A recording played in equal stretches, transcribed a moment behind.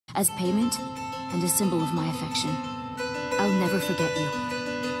as payment and a symbol of my affection. I'll never forget you.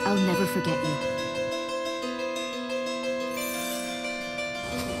 I'll never forget you.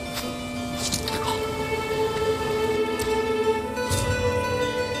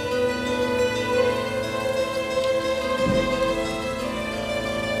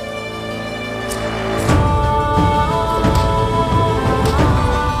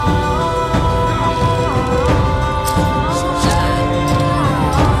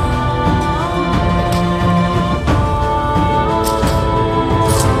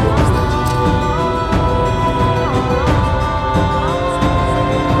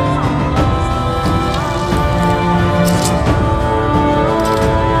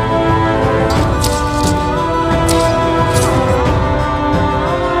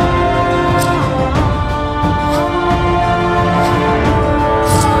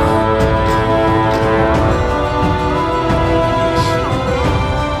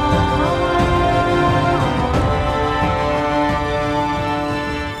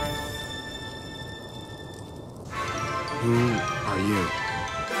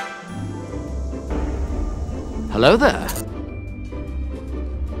 Hello there.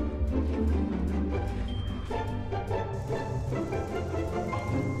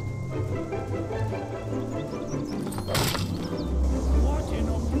 What in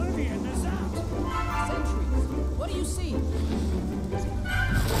oblivion is that? Sentries, what do you see?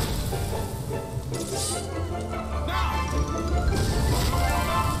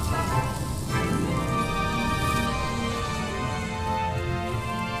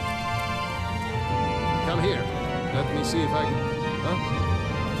 Come here. Let me see if I can... Huh?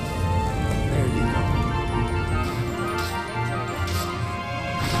 There you go.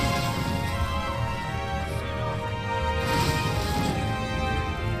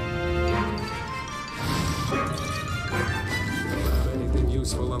 Anything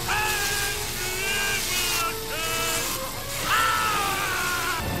useful on...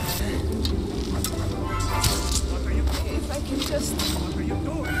 What are you... If I can just... What are you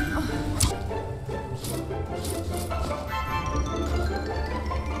doing?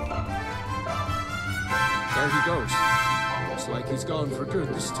 There he goes. Looks like he's gone for good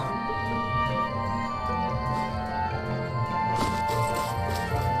this time.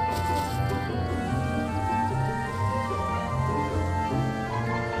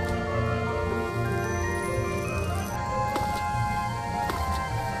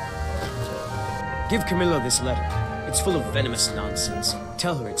 Give Camilla this letter. It's full of venomous nonsense.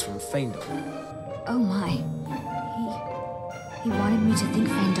 Tell her it's from Faendal. Oh my. He wanted me to think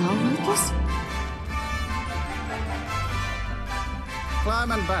Faendal wrote this?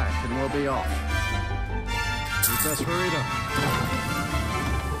 Climb and back, and we'll be off. Keep us hurried up.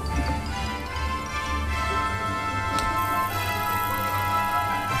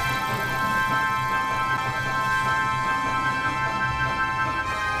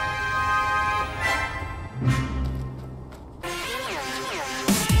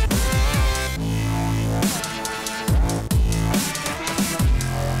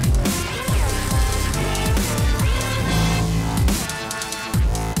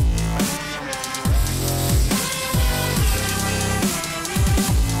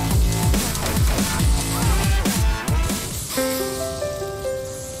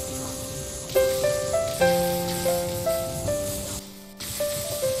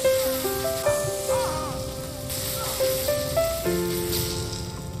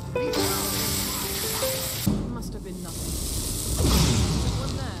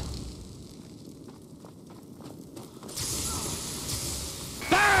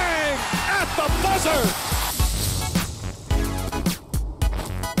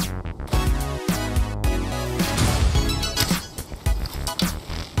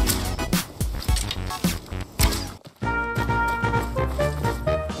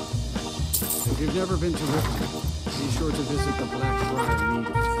 If you've never been to Ripton, be sure to visit the Blackbriar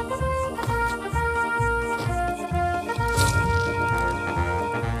Meeting.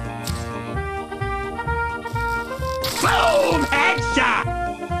 Boom! Headshot!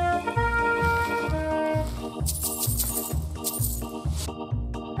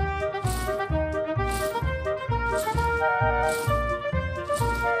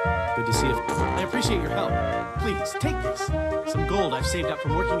 Good to see you. I appreciate your help. Please, take this. Some gold I've saved up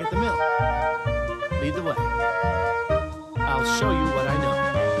from working at the mill. Lead the way. I'll show you what I know.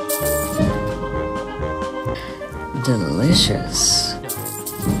 Delicious. Yes.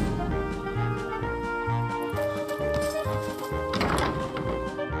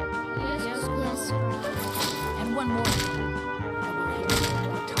 And one more.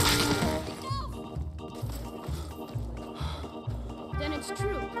 Then it's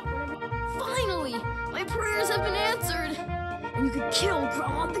true. Finally! My prayers have been answered! And you could kill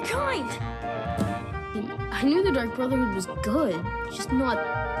Gromov the Kind! I knew the Dark Brotherhood was good, just not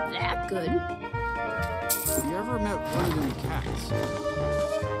that good. Have you ever met one of them cats?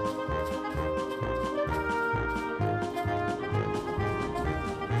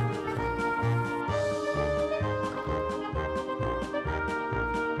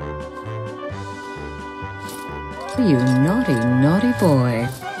 You naughty, naughty boy.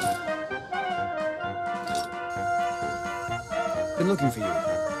 Been looking for you.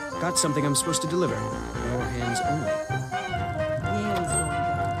 Got something I'm supposed to deliver. Your hands only.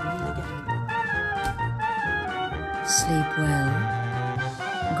 Sleep well.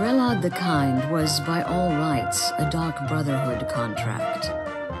 Grelod the Kind was by all rights a Dark Brotherhood contract.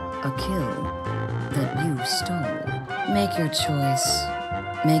 A kill that you stole. Make your choice.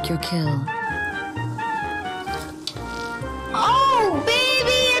 Make your kill. Oh,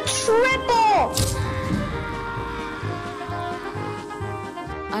 baby, a triple!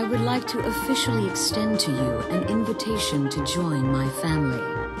 I would like to officially extend to you an invitation to join my family,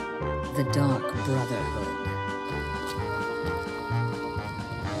 the Dark Brotherhood.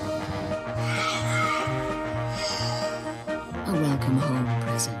 A welcome home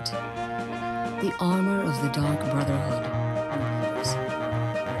present. The armor of the Dark Brotherhood. Members,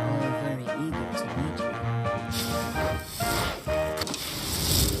 we're all very eager to meet you.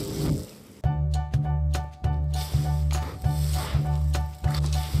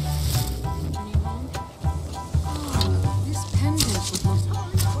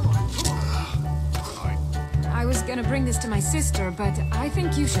 I was gonna bring this to my sister, but I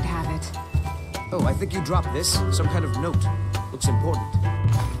think you should have it. Oh, I think you dropped this. Some kind of note. Looks important.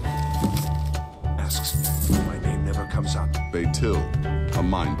 Asks. My name never comes up. Baytil, a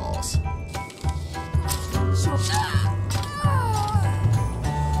mine boss.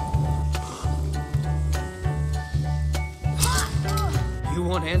 You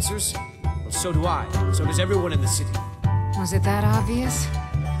want answers? Well, so do I. So does everyone in the city. Was it that obvious?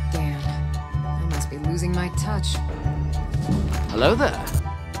 Damn. I must be losing my touch. Hello there.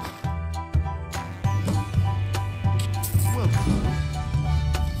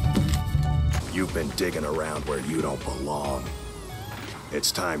 You've been digging around where you don't belong.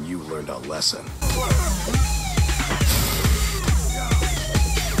 It's time you learned a lesson.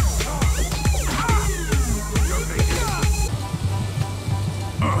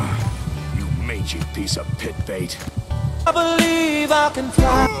 You mangy piece of pit bait. I believe I can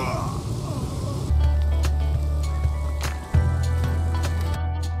fly.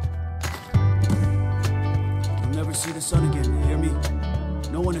 You'll never see the sun again, you hear me?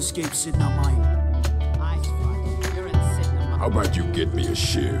 No one escapes sitting on mine. How about you get me a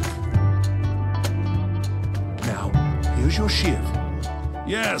shiv? Now, here's your shiv.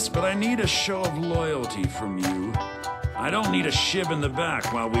 Yes, but I need a show of loyalty from you. I don't need a shiv in the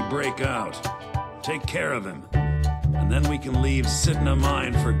back while we break out. Take care of him, and then we can leave Sidna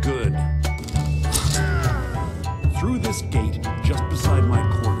Mine for good. Through this gate, just beside my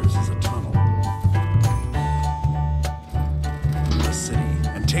quarters, is a tunnel. The city.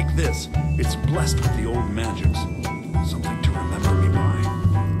 And take this. It's blessed with the old magics. Something to remember me by.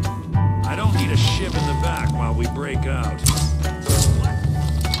 I don't need a shiv in the back while we break out.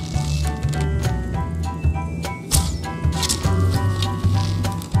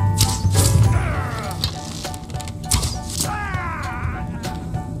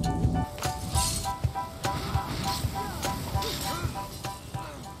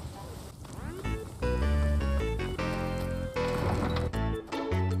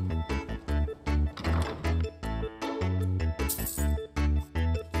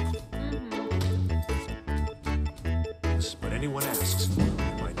 But anyone asks,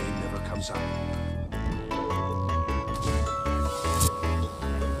 my name never comes up.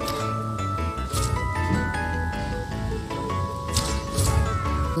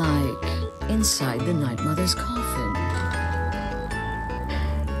 Like inside the Night Mother's coffin.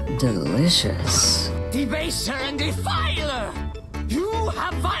 Delicious. Debaser and defiler! You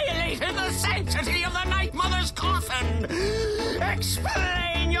have violated the sanctity of the Night Mother's coffin!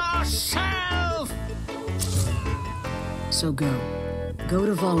 Explain yourself! So go. Go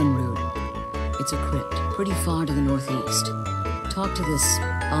to Vollenrud. It's a crypt, pretty far to the northeast. Talk to this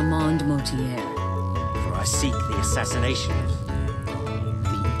Armand Motier. For I seek the assassination of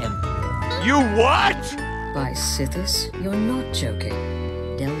the Emperor. You what? By Sithis, you're not joking.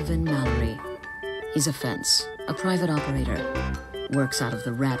 Delvin Mallory. He's a fence, a private operator. Works out of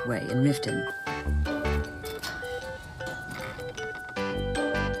the Ratway in Riften.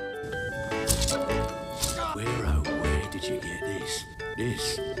 Where, oh, where did you get this?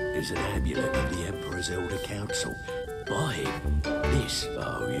 This is an amulet of the Emperor's Elder Council. Buy it. This,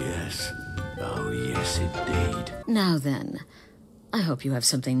 oh yes indeed. Now then, I hope you have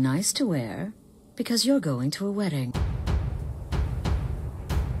something nice to wear, because you're going to a wedding.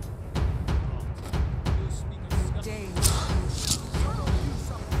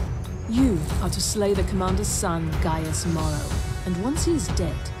 You are to slay the commander's son, Gaius Morrow, and once he is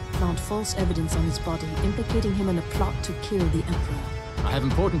dead, plant false evidence on his body, implicating him in a plot to kill the Emperor. I have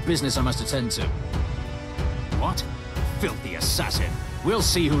important business I must attend to. What? Filthy assassin! We'll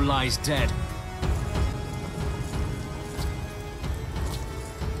see who lies dead.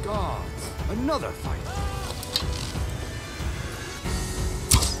 Gods, another fight.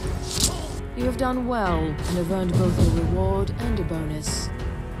 You have done well, and have earned both a reward and a bonus.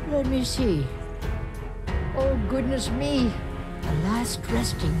 Let me see. Oh, goodness me. The last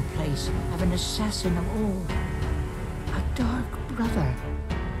resting place of an assassin of old. A dark brother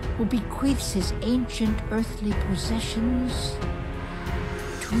who bequeaths his ancient earthly possessions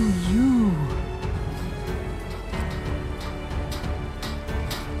to you.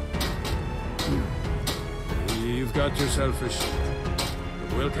 You've got yourself a ship.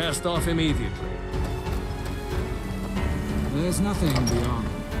 We'll cast off immediately. There's nothing beyond.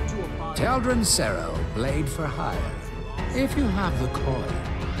 Teldrin Serro, blade for hire. If you have the coin,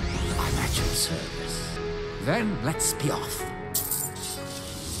 I'm at your service. Then let's be off.